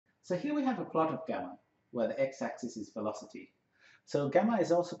So here we have a plot of gamma, where the x-axis is velocity. So gamma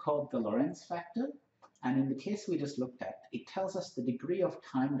is also called the Lorentz factor, and in the case we just looked at, it tells us the degree of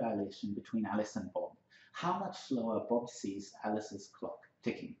time dilation between Alice and Bob, how much slower Bob sees Alice's clock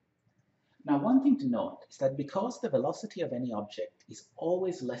ticking. Now, one thing to note is that because the velocity of any object is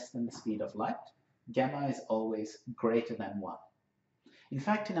always less than the speed of light, gamma is always greater than 1. In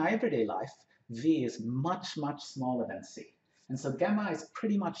fact, in our everyday life, v is much, much smaller than c, and so gamma is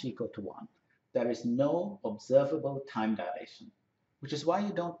pretty much equal to 1. There is no observable time dilation, which is why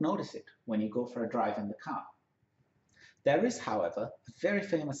you don't notice it when you go for a drive in the car. There is, however, a very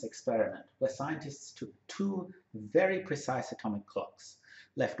famous experiment where scientists took two very precise atomic clocks,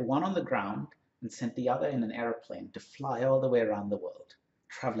 left one on the ground and sent the other in an aeroplane to fly all the way around the world,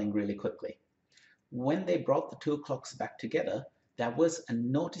 traveling really quickly. When they brought the two clocks back together, there was a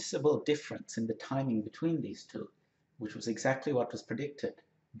noticeable difference in the timing between these two, which was exactly what was predicted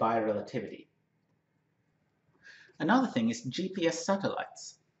by relativity. Another thing is GPS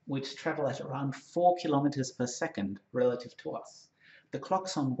satellites, which travel at around 4 kilometers per second relative to us. The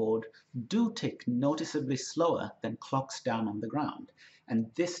clocks on board do tick noticeably slower than clocks down on the ground,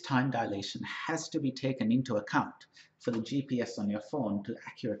 and this time dilation has to be taken into account for the GPS on your phone to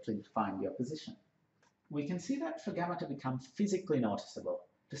accurately find your position. We can see that for gamma to become physically noticeable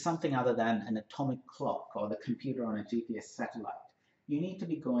to something other than an atomic clock or the computer on a GPS satellite, you need to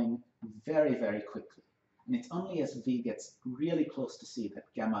be going very, very quickly. And it's only as v gets really close to c that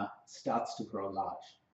gamma starts to grow large.